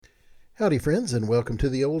Howdy, friends, and welcome to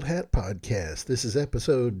the Old Hat Podcast. This is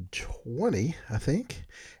episode 20, I think,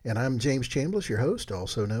 and I'm James Chambliss, your host,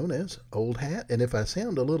 also known as Old Hat. And if I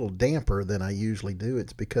sound a little damper than I usually do,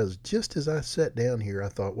 it's because just as I sat down here, I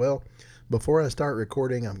thought, well, before I start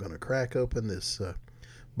recording, I'm going to crack open this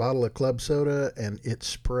bottle of club soda, and it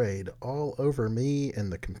sprayed all over me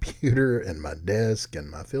and the computer and my desk and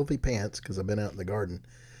my filthy pants because I've been out in the garden.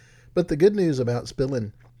 But the good news about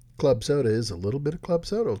spilling club soda is a little bit of club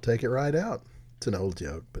soda will take it right out. It's an old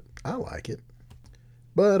joke, but I like it.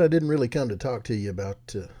 But I didn't really come to talk to you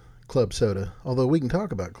about club soda, although we can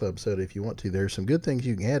talk about club soda if you want to. There's some good things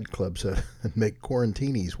you can add to club soda and make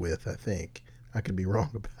quarantinis with, I think. I could be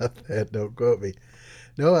wrong about that, don't quote me.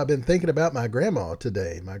 No, I've been thinking about my grandma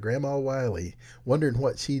today, my Grandma Wiley, wondering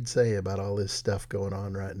what she'd say about all this stuff going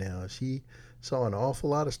on right now. She saw an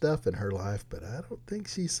awful lot of stuff in her life, but I don't think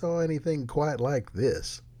she saw anything quite like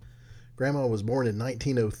this. Grandma was born in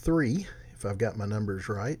 1903, if I've got my numbers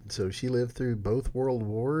right, so she lived through both world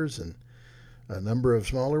wars and a number of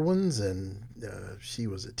smaller ones, and she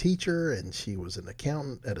was a teacher, and she was an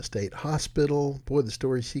accountant at a state hospital. Boy, the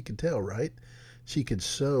stories she could tell, right? She could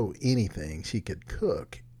sew anything. She could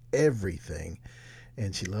cook everything,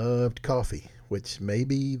 and she loved coffee, which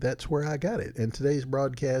maybe that's where I got it. And today's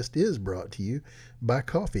broadcast is brought to you by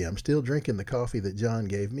coffee. I'm still drinking the coffee that John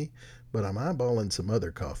gave me, but I'm eyeballing some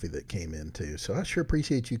other coffee that came in too. So I sure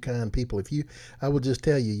appreciate you kind people. I will just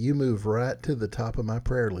tell you, you move right to the top of my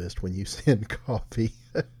prayer list when you send coffee.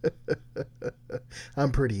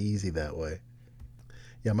 I'm pretty easy that way.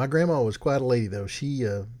 Yeah, my grandma was quite a lady though. She,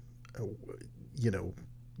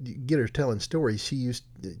 get her telling stories. She used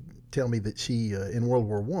to tell me that she, in World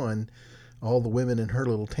War I, all the women in her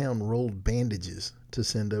little town rolled bandages to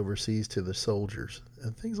send overseas to the soldiers.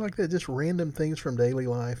 And things like that, just random things from daily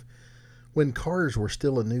life. When cars were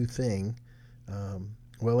still a new thing,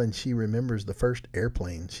 and she remembers the first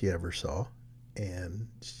airplane she ever saw. And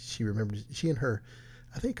she remembers, she and her,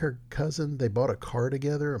 I think her cousin, they bought a car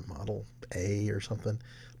together, a Model A or something,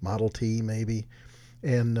 Model T maybe.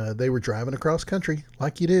 And they were driving across country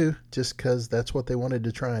like you do, just because that's what they wanted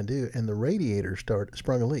to try and do. And the radiator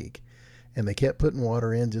sprung a leak. And they kept putting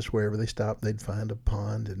water in just wherever they stopped. They'd find a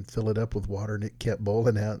pond and fill it up with water, and it kept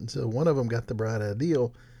boiling out. And so one of them got the bright idea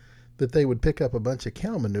that they would pick up a bunch of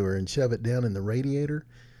cow manure and shove it down in the radiator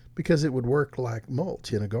because it would work like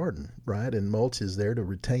mulch in a garden, right? And mulch is there to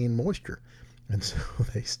retain moisture. And so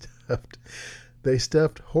they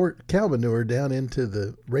stuffed cow manure down into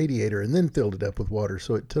the radiator and then filled it up with water,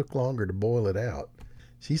 so it took longer to boil it out.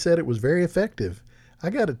 She said it was very effective. I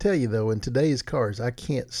got to tell you, though, in today's cars, I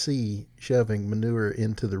can't see shoving manure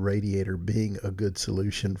into the radiator being a good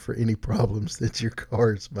solution for any problems that your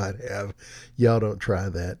cars might have. Y'all don't try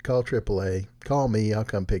that. Call AAA. Call me. I'll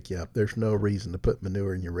come pick you up. There's no reason to put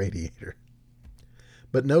manure in your radiator.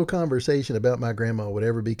 But no conversation about my grandma would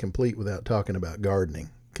ever be complete without talking about gardening,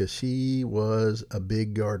 because she was a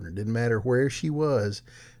big gardener. Didn't matter where she was,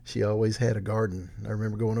 she always had a garden. I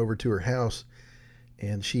remember going over to her house,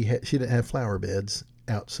 and she didn't have flower beds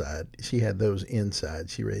outside. She had those inside.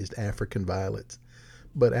 She raised African violets.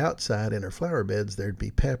 But outside in her flower beds, there'd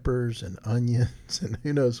be peppers and onions and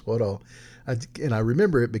who knows what all. And I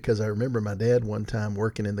remember it because I remember my dad one time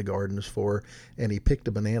working in the gardens for her, and he picked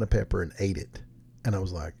a banana pepper and ate it. And I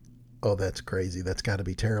was like, oh, that's crazy. That's got to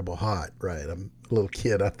be terrible hot, right? I'm a little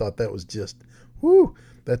kid. I thought that was just, whoo,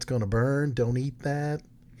 that's going to burn. Don't eat that.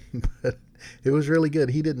 But it was really good.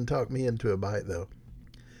 He didn't talk me into a bite, though.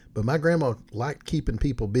 But my grandma liked keeping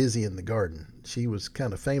people busy in the garden. She was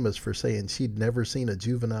kind of famous for saying she'd never seen a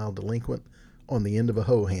juvenile delinquent on the end of a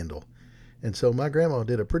hoe handle. And so my grandma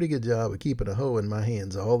did a pretty good job of keeping a hoe in my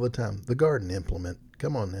hands all the time. The garden implement.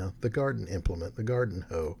 Come on now. The garden implement. The garden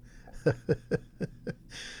hoe.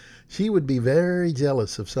 She would be very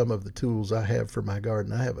jealous of some of the tools I have for my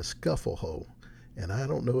garden. I have a scuffle hoe. And I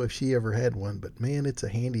don't know if she ever had one, but man, it's a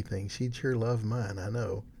handy thing. She'd sure love mine, I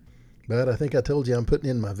know. But I think I told you I'm putting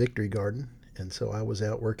in my victory garden. And so I was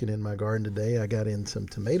out working in my garden today. I got in some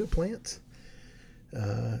tomato plants.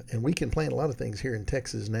 And we can plant a lot of things here in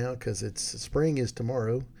Texas now because spring is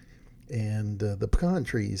tomorrow. And the pecan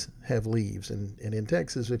trees have leaves. And in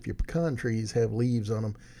Texas, if your pecan trees have leaves on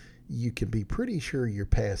them, you can be pretty sure you're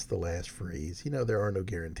past the last freeze. You know, there are no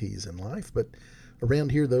guarantees in life. But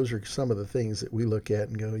around here, those are some of the things that we look at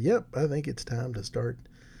and go, yep, I think it's time to start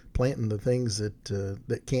planting the things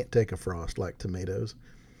that can't take a frost, like tomatoes.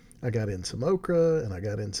 I got in some okra, and I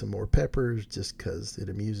got in some more peppers just because it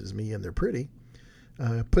amuses me and they're pretty.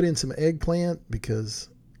 Put in some eggplant because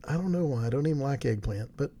I don't know why. I don't even like eggplant,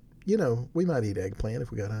 but, we might eat eggplant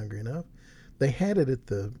if we got hungry enough. They had it at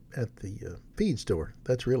the feed store.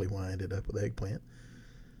 That's really why I ended up with eggplant.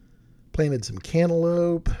 Planted some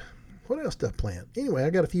cantaloupe. What else did I plant? Anyway,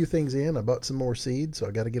 I got a few things in. I bought some more seeds, so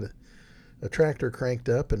I got to get a tractor cranked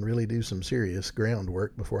up and really do some serious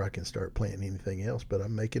groundwork before I can start planting anything else. But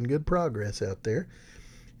I'm making good progress out there.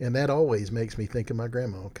 And that always makes me think of my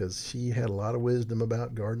grandma because she had a lot of wisdom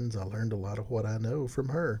about gardens. I learned a lot of what I know from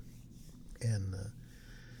her. And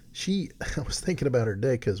I was thinking about her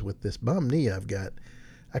today because with this bum knee I've got,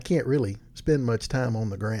 I can't really spend much time on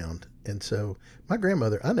the ground. And so my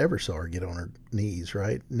grandmother, I never saw her get on her knees,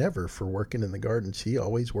 right? Never for working in the garden. She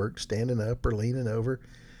always worked standing up or leaning over.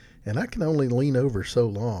 And I can only lean over so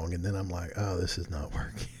long. And then I'm like, oh, this is not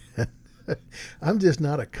working. I'm just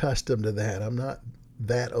not accustomed to that. I'm not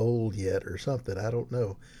that old yet or something. I don't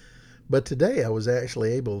know. But today I was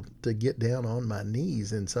actually able to get down on my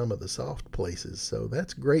knees in some of the soft places. So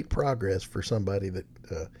that's great progress for somebody that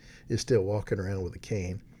is still walking around with a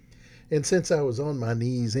cane. And since I was on my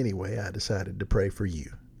knees anyway, I decided to pray for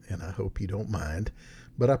you. And I hope you don't mind.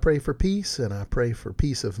 But I pray for peace and I pray for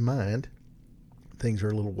peace of mind. Things are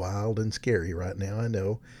a little wild and scary right now, I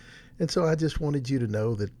know. And so I just wanted you to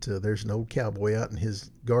know that there's an old cowboy out in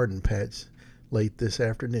his garden patch late this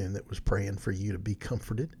afternoon that was praying for you to be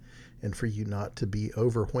comforted and for you not to be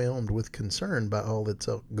overwhelmed with concern by all that's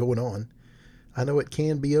going on. I know it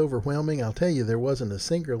can be overwhelming. I'll tell you, there wasn't a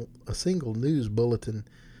single news bulletin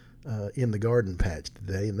in the garden patch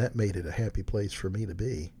today, and that made it a happy place for me to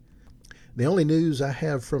be. The only news I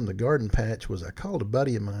have from the garden patch was I called a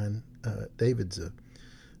buddy of mine. David's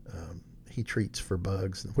he treats for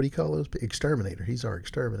bugs. What do you call those? Exterminator. He's our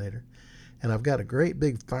exterminator. And I've got a great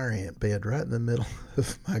big fire ant bed right in the middle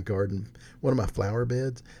of my garden, one of my flower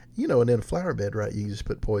beds. You know, and in a flower bed, right, you can just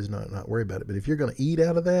put poison on it and not worry about it. But if you're going to eat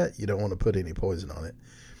out of that, you don't want to put any poison on it.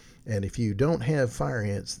 And if you don't have fire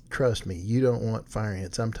ants, trust me, you don't want fire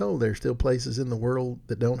ants. I'm told there's still places in the world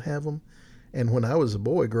that don't have them. And when I was a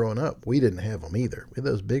boy growing up, we didn't have them either. We had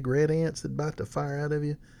those big red ants that bite the fire out of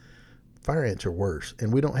you. Fire ants are worse.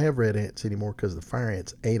 And we don't have red ants anymore because the fire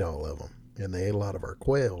ants ate all of them. And they ate a lot of our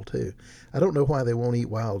quail, too. I don't know why they won't eat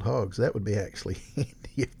wild hogs. That would be actually handy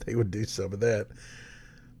if they would do some of that.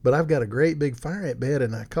 But I've got a great big fire ant bed,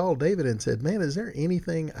 and I called David and said, man, is there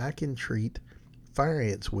anything I can treat fire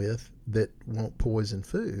ants with that won't poison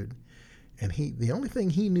food? And the only thing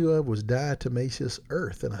he knew of was diatomaceous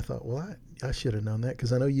earth. And I thought, well, I should have known that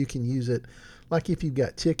because I know you can use it. Like if you've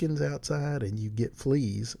got chickens outside and you get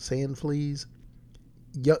fleas, sand fleas.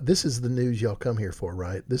 This is the news y'all come here for,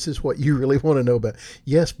 right? This is what you really want to know about.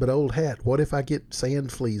 Yes, but old hat, what if I get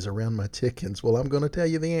sand fleas around my chickens? Well, I'm going to tell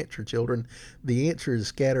you the answer, children. The answer is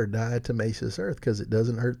scatter diatomaceous earth because it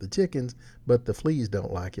doesn't hurt the chickens, but the fleas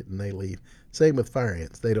don't like it and they leave. Same with fire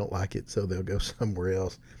ants. They don't like it, so they'll go somewhere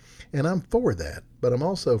else. And I'm for that, but I'm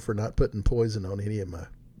also for not putting poison on any of my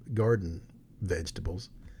garden vegetables.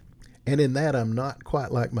 And in that, I'm not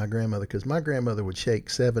quite like my grandmother because my grandmother would shake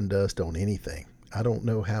 7 Dust on anything. I don't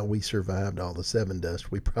know how we survived all the 7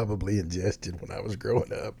 Dust we probably ingested when I was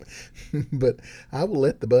growing up. But I will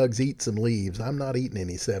let the bugs eat some leaves. I'm not eating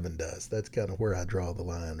any 7 Dust. That's kind of where I draw the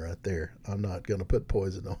line right there. I'm not going to put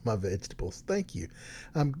poison on my vegetables. Thank you.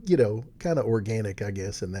 I'm, kind of organic, I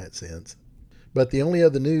guess, in that sense. But the only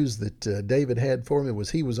other news that David had for me was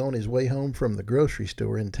he was on his way home from the grocery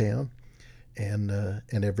store in town. And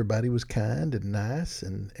everybody was kind and nice,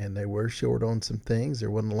 and they were short on some things.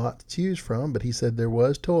 There wasn't a lot to choose from, but he said there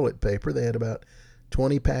was toilet paper. They had about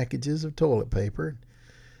 20 packages of toilet paper.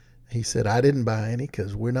 He said, I didn't buy any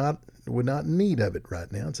because we're not in need of it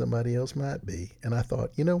right now, and somebody else might be. And I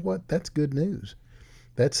thought, you know what? That's good news.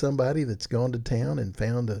 That's somebody that's gone to town and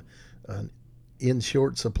found an in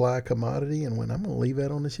short supply commodity and went, I'm going to leave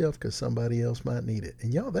that on the shelf because somebody else might need it.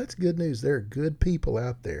 And y'all, that's good news. There are good people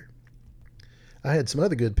out there. I had some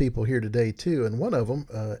other good people here today, too, and one of them,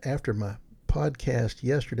 after my podcast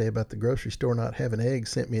yesterday about the grocery store not having eggs,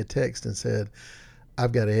 sent me a text and said,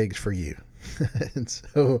 I've got eggs for you. And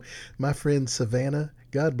so my friend Savannah,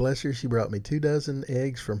 God bless her, she brought me 2 dozen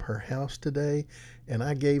eggs from her house today, and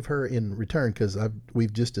I gave her in return, because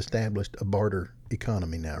we've just established a barter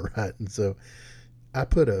economy now, right? And so I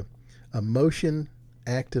put a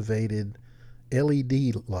motion-activated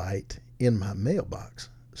LED light in my mailbox.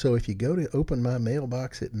 So if you go to open my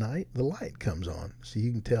mailbox at night, the light comes on. So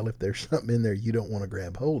you can tell if there's something in there you don't want to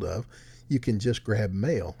grab hold of. You can just grab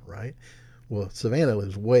mail, right? Well, Savannah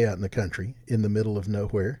lives way out in the country, in the middle of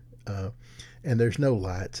nowhere, and there's no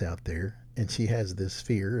lights out there. And she has this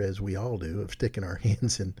fear, as we all do, of sticking our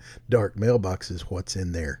hands in dark mailboxes. What's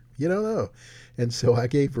in there? You don't know. And so I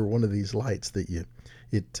gave her one of these lights that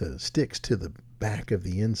it sticks to the back of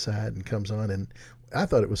the inside and comes on. And I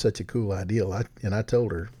thought it was such a cool idea. I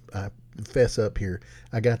told her, I fess up here,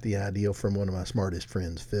 I got the idea from one of my smartest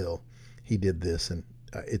friends, Phil. He did this, and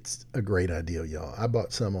it's a great idea, y'all. I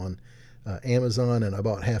bought some on Amazon, and I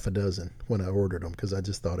bought half a dozen when I ordered them because I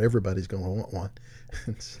just thought everybody's going to want one.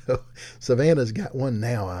 And so Savannah's got one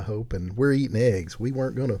now, I hope, and we're eating eggs. We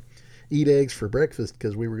weren't going to eat eggs for breakfast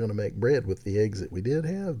because we were going to make bread with the eggs that we did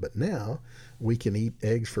have, but now we can eat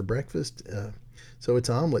eggs for breakfast. So it's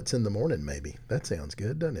omelets in the morning, maybe. That sounds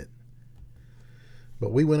good, doesn't it?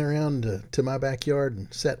 But we went around to my backyard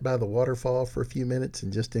and sat by the waterfall for a few minutes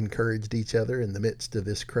and just encouraged each other in the midst of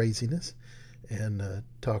this craziness, and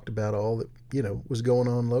talked about all that was going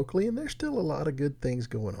on locally. And there's still a lot of good things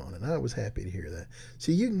going on, and I was happy to hear that.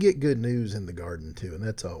 So you can get good news in the garden too, and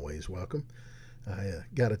that's always welcome. I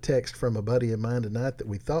got a text from a buddy of mine tonight that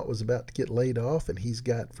we thought was about to get laid off, and he's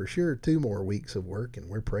got for sure 2 more weeks of work, and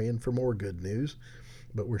we're praying for more good news,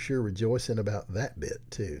 but we're sure rejoicing about that bit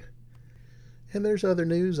too. And there's other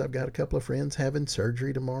news. I've got a couple of friends having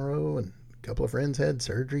surgery tomorrow, and a couple of friends had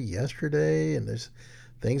surgery yesterday, and there's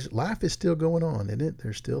things, life is still going on, isn't it?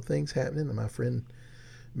 There's still things happening. And my friend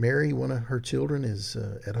Mary, one of her children, is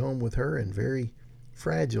at home with her and very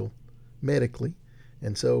fragile medically.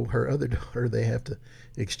 And so her other daughter, they have to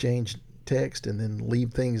exchange text and then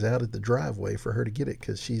leave things out at the driveway for her to get it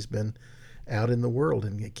because she's been out in the world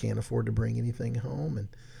and can't afford to bring anything home. And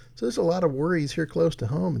so there's a lot of worries here close to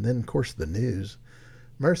home. And then, of course, the news.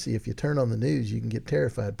 Mercy, if you turn on the news, you can get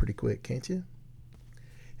terrified pretty quick, can't you?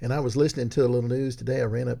 And I was listening to a little news today. I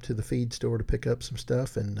ran up to the feed store to pick up some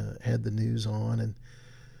stuff and had the news on. And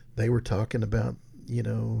they were talking about,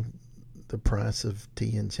 the price of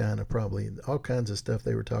tea in China, probably all kinds of stuff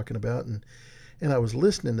they were talking about. And I was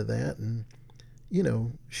listening to that, and,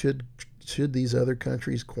 should these other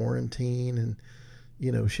countries quarantine,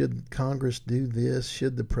 and, should Congress do this?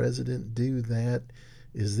 Should the president do that?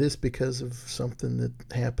 Is this because of something that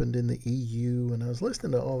happened in the EU? And I was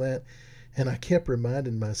listening to all that, and I kept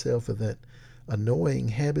reminding myself of that annoying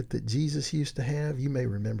habit that Jesus used to have. You may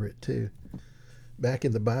remember it too. Back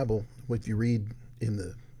in the Bible, if you read in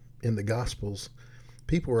the Gospels,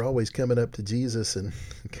 people were always coming up to Jesus, and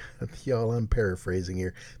y'all, I'm paraphrasing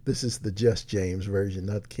here. This is the Just James version,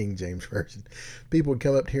 not the King James version. People would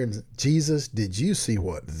come up here and say, Jesus, did you see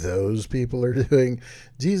what those people are doing?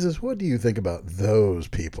 Jesus, what do you think about those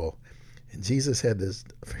people? And Jesus had this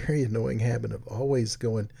very annoying habit of always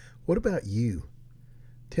going, what about you?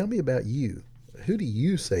 Tell me about you. Who do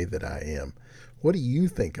you say that I am? What do you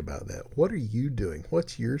think about that? What are you doing?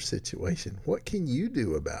 What's your situation? What can you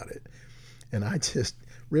do about it? And I just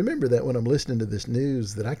remember that when I'm listening to this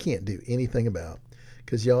news that I can't do anything about.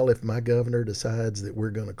 Because, y'all, if my governor decides that we're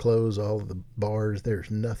going to close all of the bars, there's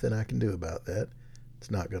nothing I can do about that.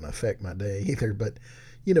 It's not going to affect my day either. But,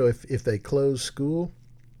 if they close school,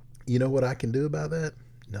 you know what I can do about that?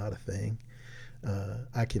 Not a thing.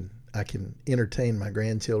 I can entertain my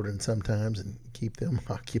grandchildren sometimes and keep them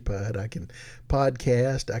occupied. I can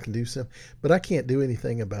podcast. I can do some, but I can't do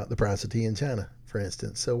anything about the price of tea in China, for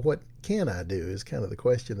instance. So what can I do is kind of the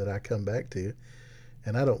question that I come back to.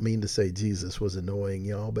 And I don't mean to say Jesus was annoying,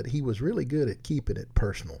 y'all, but he was really good at keeping it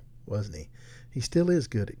personal, wasn't he? He still is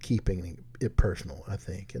good at keeping it personal, I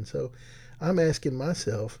think. And so I'm asking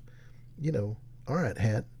myself, all right,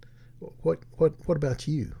 Hat, what about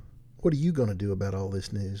you? What are you going to do about all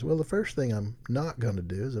this news? Well, the first thing I'm not going to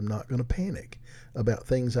do is I'm not going to panic about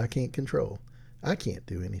things I can't control. I can't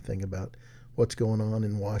do anything about what's going on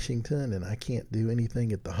in Washington, and I can't do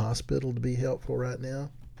anything at the hospital to be helpful right now.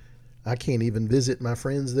 I can't even visit my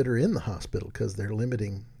friends that are in the hospital because they're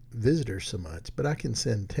limiting visitors so much. But I can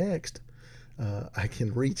send text. I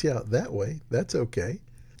can reach out that way. That's okay.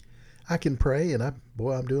 I can pray, and I'm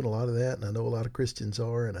doing a lot of that, and I know a lot of Christians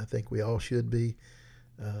are, and I think we all should be.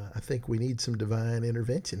 I think we need some divine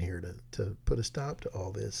intervention here to put a stop to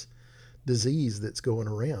all this disease that's going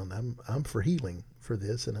around. I'm for healing for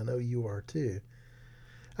this, and I know you are too.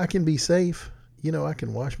 I can be safe. I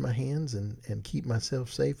can wash my hands and keep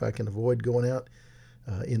myself safe. I can avoid going out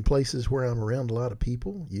in places where I'm around a lot of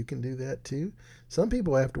people. You can do that too. Some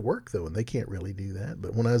people have to work, though, and they can't really do that.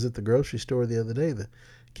 But when I was at the grocery store the other day, the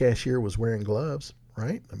cashier was wearing gloves,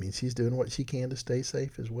 right? I mean, she's doing what she can to stay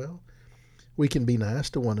safe as well. We can be nice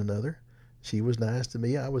to one another. She was nice to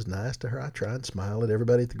me. I was nice to her. I try and smile at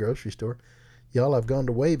everybody at the grocery store. Y'all, I've gone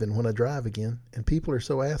to waving when I drive again, and people are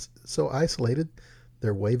so isolated,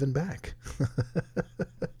 they're waving back.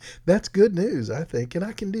 That's good news, I think, and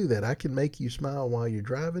I can do that. I can make you smile while you're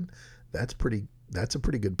driving. That's a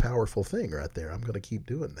pretty good, powerful thing right there. I'm going to keep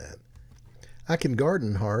doing that. I can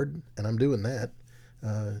garden hard, and I'm doing that.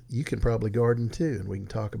 You can probably garden too, and we can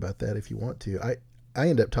talk about that if you want to. I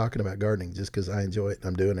end up talking about gardening just because I enjoy it and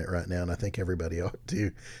I'm doing it right now, and I think everybody ought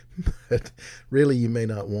to. But really, you may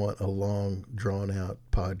not want a long, drawn out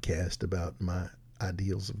podcast about my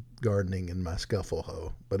ideals of gardening and my scuffle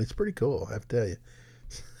hoe, but it's pretty cool, I have to tell you.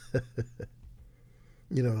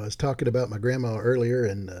 I was talking about my grandma earlier,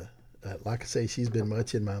 and like I say, she's been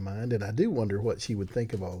much in my mind, and I do wonder what she would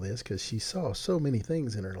think of all this because she saw so many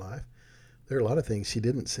things in her life. There are a lot of things she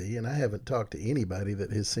didn't see, and I haven't talked to anybody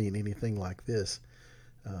that has seen anything like this.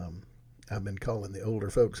 I've been calling the older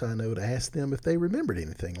folks I know to ask them if they remembered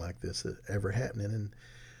anything like this ever happening, and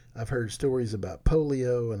I've heard stories about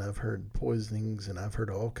polio, and I've heard poisonings, and I've heard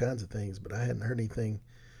all kinds of things, but I hadn't heard anything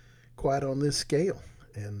quite on this scale.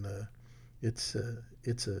 And it's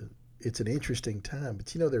it's a it's an interesting time. But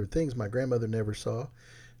there were things my grandmother never saw.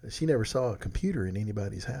 She never saw a computer in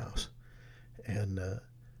anybody's house, and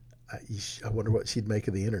I wonder what she'd make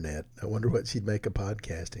of the internet. I wonder what she'd make of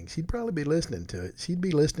podcasting. She'd probably be listening to it. She'd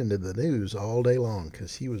be listening to the news all day long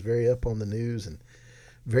because she was very up on the news and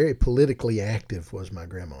very politically active was my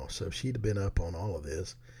grandma. So she'd have been up on all of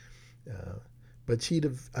this. But she'd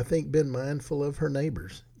have, I think, been mindful of her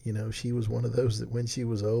neighbors. She was one of those that when she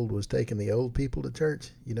was old was taking the old people to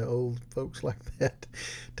church. Old folks like that,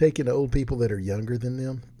 taking old people that are younger than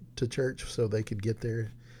them to church so they could get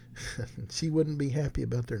there. She wouldn't be happy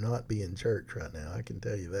about there not being church right now, I can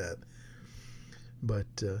tell you that.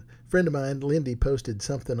 But a friend of mine, Lindy, posted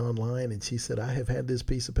something online, and she said, I have had this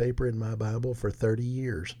piece of paper in my Bible for 30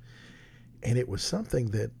 years. And it was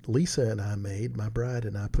something that Lisa and I made, my bride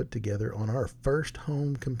and I put together on our first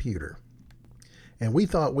home computer. And we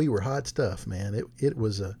thought we were hot stuff, man.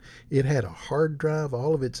 It had a hard drive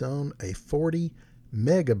all of its own, a 40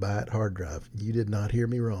 megabyte hard drive. You did not hear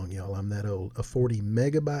me wrong, y'all. I'm that old. A 40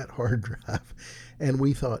 megabyte hard drive. And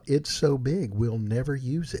we thought, it's so big, we'll never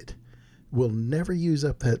use it. We'll never use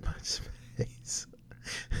up that much space.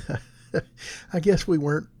 I guess we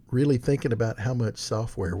weren't really thinking about how much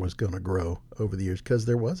software was going to grow over the years because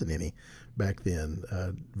there wasn't any back then.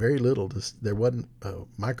 Very little. There wasn't.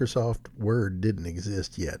 Microsoft Word didn't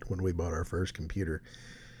exist yet when we bought our first computer.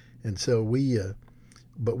 And so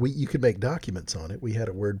you could make documents on it. We had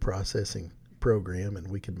a word processing program, and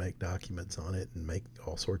we could make documents on it and make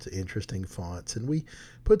all sorts of interesting fonts. And we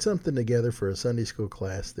put something together for a Sunday school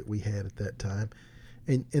class that we had at that time.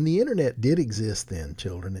 And the internet did exist then,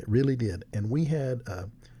 children. It really did. And we had a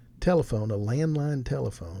telephone, a landline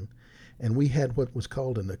telephone, and we had what was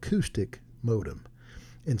called an acoustic modem.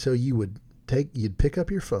 And so you'd pick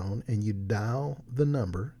up your phone and you'd dial the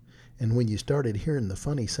number. And when you started hearing the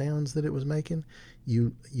funny sounds that it was making,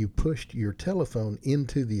 you pushed your telephone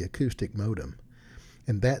into the acoustic modem.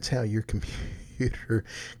 And that's how your computer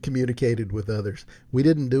communicated with others. We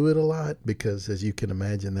didn't do it a lot because, as you can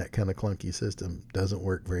imagine, that kind of clunky system doesn't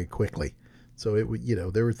work very quickly. So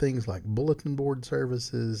there were things like bulletin board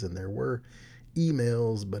services and there were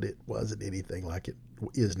emails, but it wasn't anything like it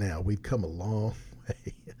is now. We've come a long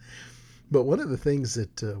way. But one of the things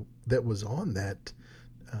that was on that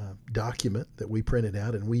document that we printed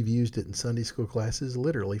out, and we've used it in Sunday school classes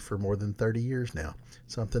literally for more than 30 years now,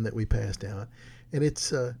 something that we passed out. And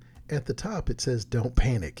it's at the top, it says, "Don't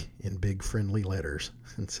panic," in big friendly letters.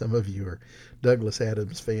 And some of you are Douglas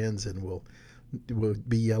Adams fans and will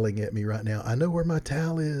be yelling at me right now, I know where my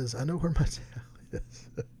towel is. I know where my towel is.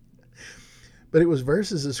 But it was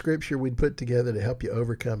verses of scripture we'd put together to help you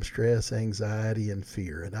overcome stress, anxiety, and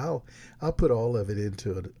fear. And I'll put all of it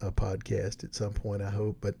into a podcast at some point, I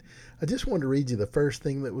hope. But I just wanted to read you the first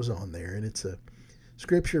thing that was on there. And it's a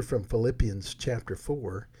scripture from Philippians chapter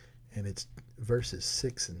 4. And it's verses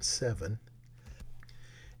 6 and 7.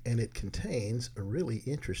 And it contains a really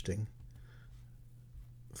interesting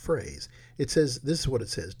phrase. It says, this is what it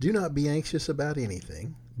says: "Do not be anxious about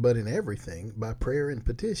anything, but in everything, by prayer and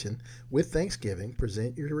petition, with thanksgiving,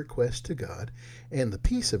 present your requests to God, and the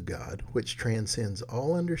peace of God, which transcends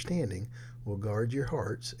all understanding, will guard your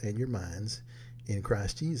hearts and your minds in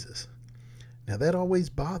Christ Jesus." Now that always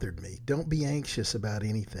bothered me. Don't be anxious about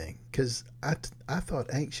anything, because I thought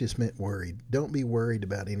anxious meant worried. Don't be worried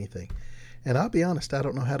about anything. And I'll be honest, I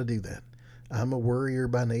don't know how to do that. I'm a worrier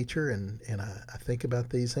by nature, and I think about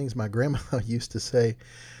these things. My grandma used to say,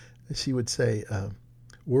 she would say,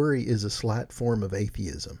 worry is a slight form of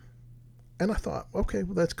atheism. And I thought, okay,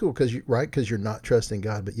 well, that's cool, because you're not trusting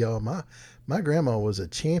God. But y'all, my grandma was a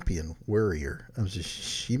champion worrier.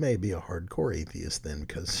 She may be a hardcore atheist then,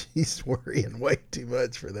 because she's worrying way too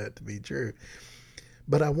much for that to be true.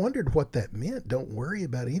 But I wondered what that meant. Don't worry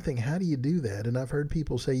about anything. How do you do that? And I've heard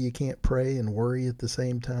people say you can't pray and worry at the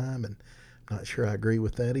same time. And Not sure I agree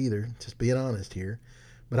with that either, just being honest here.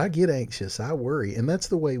 But I get anxious, I worry, and that's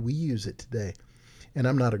the way we use it today. And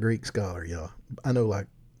I'm not a Greek scholar, y'all. I know like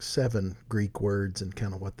 7 Greek words and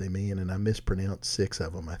kind of what they mean, and I mispronounce 6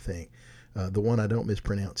 of them, I think. The one I don't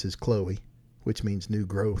mispronounce is Chloe, which means new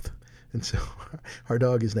growth. And so our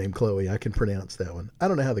dog is named Chloe. I can pronounce that one. I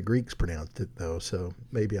don't know how the Greeks pronounced it, though, so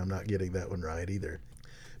maybe I'm not getting that one right either.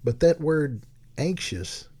 But that word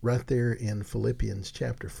anxious right there in Philippians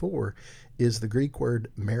chapter 4 is the Greek word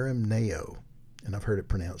merimnao. And I've heard it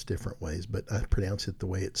pronounced different ways, but I pronounce it the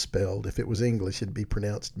way it's spelled. If it was English, it'd be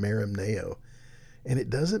pronounced merimnao. And it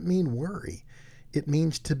doesn't mean worry. It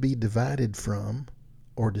means to be divided from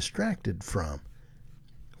or distracted from,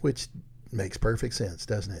 which makes perfect sense,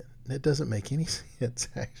 doesn't it? It doesn't make any sense,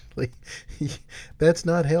 actually. That's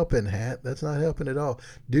not helping, Hat. That's not helping at all.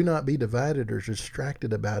 Do not be divided or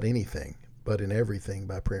distracted about anything, but in everything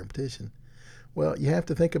by prayer and petition. Well, you have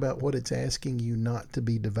to think about what it's asking you not to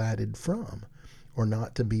be divided from or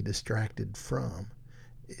not to be distracted from.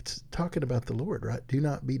 It's talking about the Lord, right? Do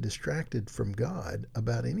not be distracted from God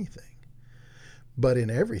about anything. But in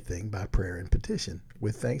everything, by prayer and petition,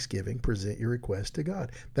 with thanksgiving, present your request to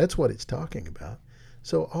God. That's what it's talking about.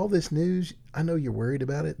 So all this news, I know you're worried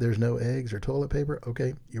about it. There's no eggs or toilet paper.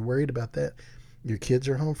 Okay, you're worried about that. Your kids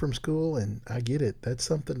are home from school, and I get it. That's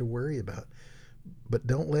something to worry about. But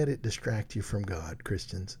don't let it distract you from God,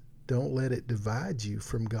 Christians. Don't let it divide you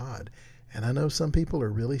from God. And I know some people are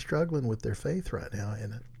really struggling with their faith right now,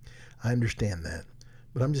 and I understand that.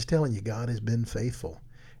 But I'm just telling you, God has been faithful.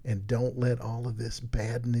 And don't let all of this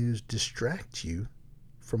bad news distract you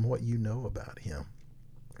from what you know about him.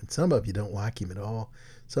 And some of you don't like him at all.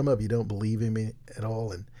 Some of you don't believe him at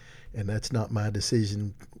all. And that's not my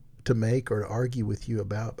decision to make or to argue with you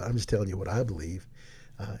about. But I'm just telling you what I believe.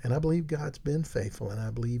 And I believe God's been faithful. And I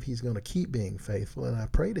believe he's going to keep being faithful. And I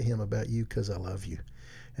pray to him about you because I love you.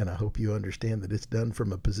 And I hope you understand that it's done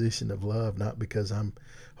from a position of love, not because I'm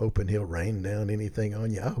hoping he'll rain down anything on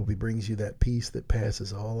you. I hope he brings you that peace that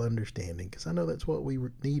passes all understanding, because I know that's what we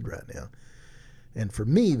need right now. And for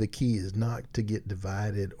me, the key is not to get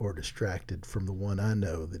divided or distracted from the one I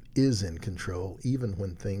know that is in control, even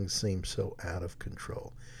when things seem so out of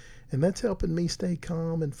control. And that's helping me stay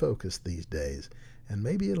calm and focused these days. And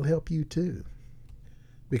maybe it'll help you too.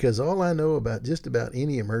 Because all I know about just about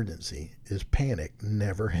any emergency is panic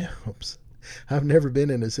never helps. I've never been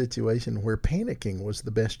in a situation where panicking was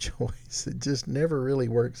the best choice. It just never really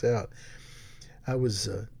works out. I was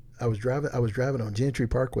driving on Gentry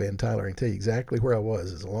Parkway in Tyler. I can tell you exactly where I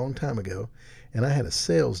was. It was a long time ago, and I had a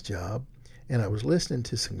sales job, and I was listening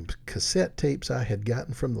to some cassette tapes I had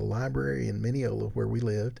gotten from the library in Mineola where we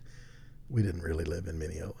lived. We didn't really live in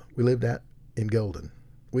Mineola. We lived out in Golden.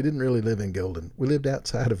 We didn't really live in Golden. We lived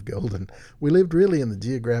outside of Golden. We lived really in the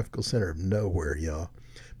geographical center of nowhere, y'all.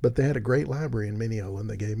 But they had a great library in Mineola, and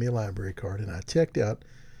they gave me a library card, and I checked out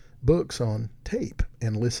books on tape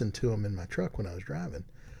and listened to them in my truck when I was driving.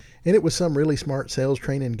 And it was some really smart sales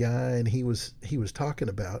training guy, and he was talking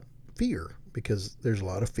about fear, because there's a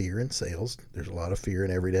lot of fear in sales. There's a lot of fear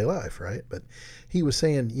in everyday life, right? But he was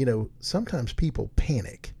saying, sometimes people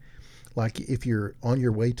panic. Like if you're on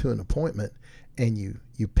your way to an appointment and you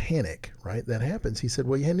panic, right? That happens. He said,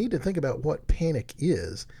 well, you need to think about what panic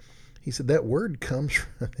is. He said that word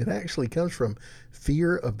it actually comes from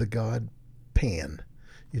fear of the god Pan.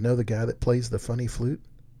 You know, the guy that plays the funny flute?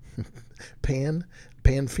 Pan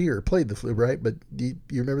Fear played the flute, right? But you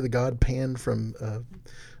remember the god Pan from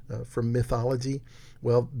mythology?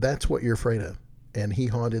 Well, that's what you're afraid of. And he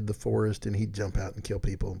haunted the forest, and he'd jump out and kill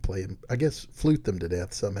people and play, I guess, flute them to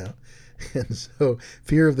death somehow. And so,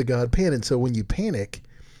 fear of the god Pan. And so when you panic,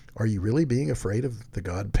 are you really being afraid of the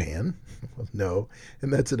god Pan? Well, no.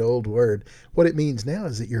 And that's an old word. What it means now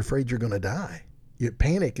is that you're afraid you're going to die.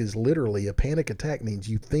 Panic is literally, a panic attack means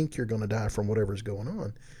you think you're going to die from whatever's going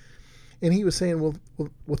on. And he was saying, well,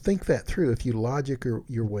 think that through. If you logic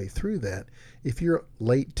your way through that, if you're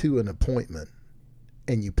late to an appointment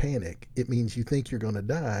and you panic, it means you think you're going to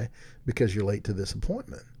die because you're late to this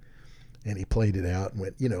appointment. And he played it out and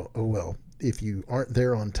went, oh, well, if you aren't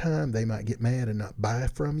there on time, they might get mad and not buy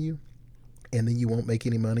from you. And then you won't make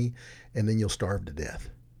any money, and then you'll starve to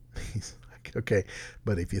death. He's like, okay,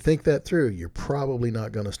 but if you think that through, you're probably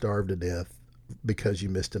not going to starve to death because you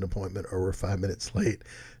missed an appointment or were 5 minutes late.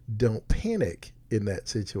 Don't panic in that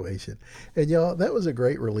situation. And y'all, that was a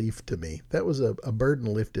great relief to me. That was a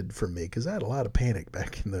burden lifted from me, because I had a lot of panic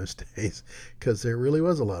back in those days, because there really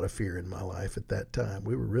was a lot of fear in my life at that time.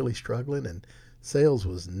 We were really struggling, and sales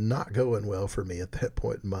was not going well for me at that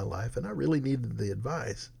point in my life, and I really needed the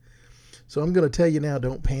advice. So I'm going to tell you now,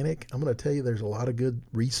 don't panic. I'm going to tell you there's a lot of good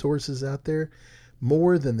resources out there,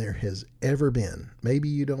 more than there has ever been. Maybe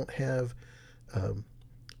you don't have a,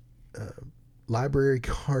 a library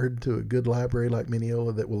card to a good library like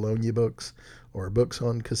Mineola that will loan you books or books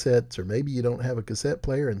on cassettes, or maybe you don't have a cassette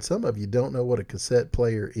player, and some of you don't know what a cassette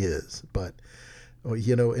player is. But,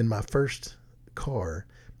 in my first car,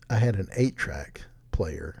 I had an 8-track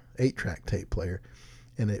player, 8-track tape player,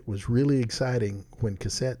 and it was really exciting when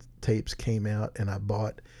cassette tapes came out, and I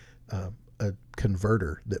bought a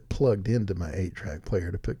converter that plugged into my 8-track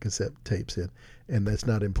player to put cassette tapes in. And that's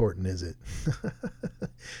not important, is it?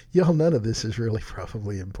 Y'all, none of this is really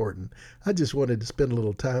probably important. I just wanted to spend a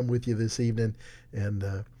little time with you this evening and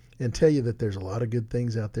tell you that there's a lot of good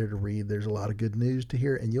things out there to read. There's a lot of good news to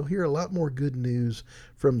hear, and you'll hear a lot more good news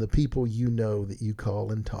from the people you know that you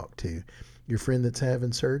call and talk to. Your friend that's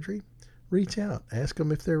having surgery, reach out. Ask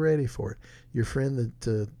them if they're ready for it. Your friend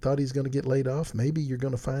that thought he's going to get laid off, maybe you're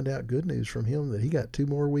going to find out good news from him that he got 2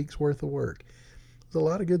 more weeks worth of work. There's a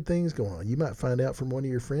lot of good things going on. You might find out from one of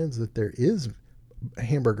your friends that there is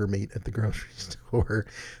hamburger meat at the grocery store.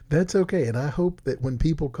 That's okay. And I hope that when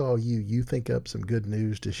people call you, you think up some good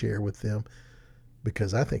news to share with them,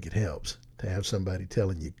 because I think it helps to have somebody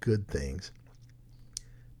telling you good things.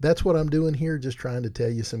 That's what I'm doing here, just trying to tell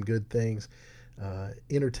you some good things.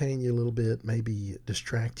 Entertain you a little bit, maybe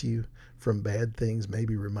distract you from bad things,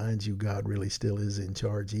 maybe remind you God really still is in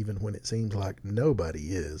charge, even when it seems like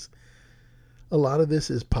nobody is. A lot of this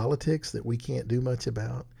is politics that we can't do much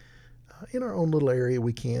about. In our own little area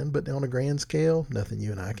we can, but on a grand scale, nothing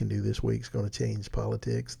you and I can do this week is going to change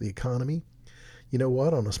politics. The economy, you know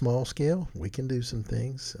what, on a small scale, we can do some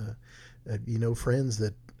things. Friends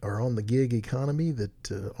that are on the gig economy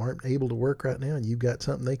that aren't able to work right now, and you've got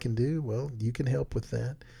something they can do, well, you can help with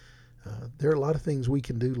that. There are a lot of things we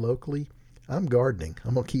can do locally. I'm gardening.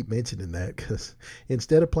 I'm going to keep mentioning that, because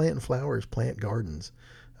instead of planting flowers, plant gardens.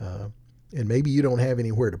 And maybe you don't have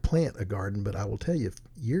anywhere to plant a garden, but I will tell you,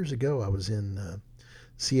 years ago I was in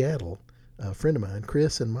Seattle. A friend of mine,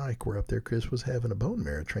 Chris and Mike, were up there. Chris was having a bone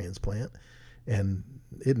marrow transplant, and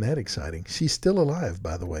isn't that exciting? She's still alive,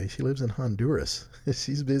 by the way. She lives in Honduras.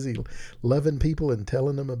 She's busy loving people and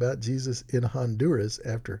telling them about Jesus in Honduras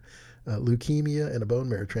after leukemia and a bone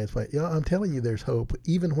marrow transplant. Yeah, I'm telling you, there's hope,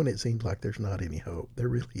 even when it seems like there's not any hope. There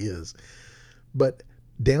really is. But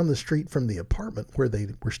down the street from the apartment where they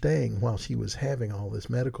were staying while she was having all this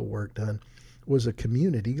medical work done was a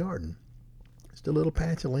community garden. Just a little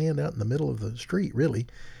patch of land out in the middle of the street, really,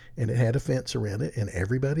 and it had a fence around it, and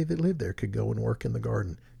everybody that lived there could go and work in the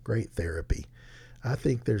garden. Great therapy. I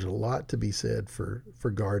think there's a lot to be said for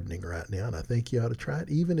gardening right now, and I think you ought to try it,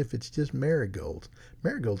 even if it's just marigolds.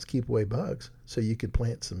 Marigolds keep away bugs, so you could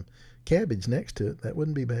plant some cabbage next to it. That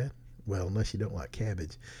wouldn't be bad. Well, unless you don't like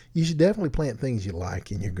cabbage. You should definitely plant things you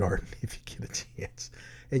like in your garden if you get a chance.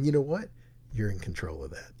 And you know what? You're in control of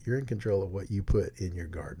that. You're in control of what you put in your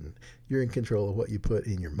garden. You're in control of what you put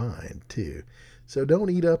in your mind, too. So don't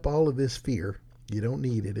eat up all of this fear. You don't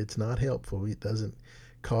need it. It's not helpful. It doesn't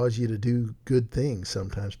cause you to do good things.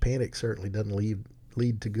 Sometimes panic certainly doesn't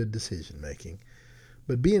lead to good decision making.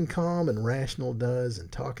 But being calm and rational does,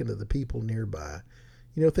 and talking to the people nearby.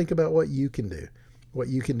 Think about what you can do. What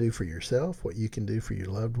you can do for yourself, what you can do for your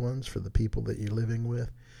loved ones, for the people that you're living with,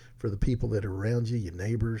 for the people that are around you, your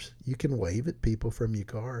neighbors. You can wave at people from your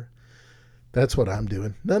car. That's what I'm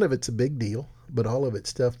doing. None of it's a big deal, but all of it's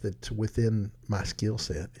stuff that's within my skill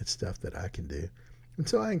set. It's stuff that I can do. And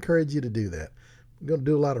so I encourage you to do that. I'm going to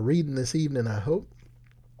do a lot of reading this evening, I hope.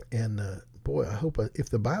 And I hope if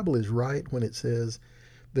the Bible is right when it says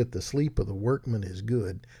that the sleep of the workman is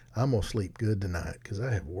good, I'm going to sleep good tonight, because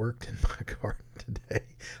I have worked in my garden today,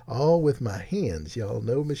 all with my hands, y'all.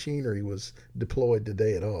 No machinery was deployed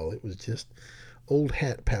today at all. It was just old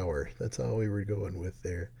hat power. That's all we were going with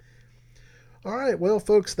there. All right, well,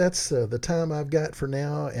 folks, that's the time I've got for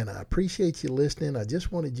now, and I appreciate you listening. I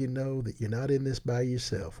just wanted you to know that you're not in this by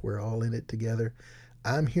yourself. We're all in it together.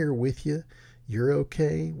 I'm here with you. You're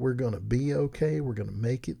okay. We're going to be okay. We're going to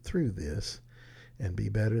make it through this and be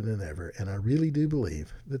better than ever. And I really do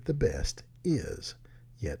believe that the best is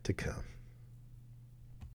yet to come.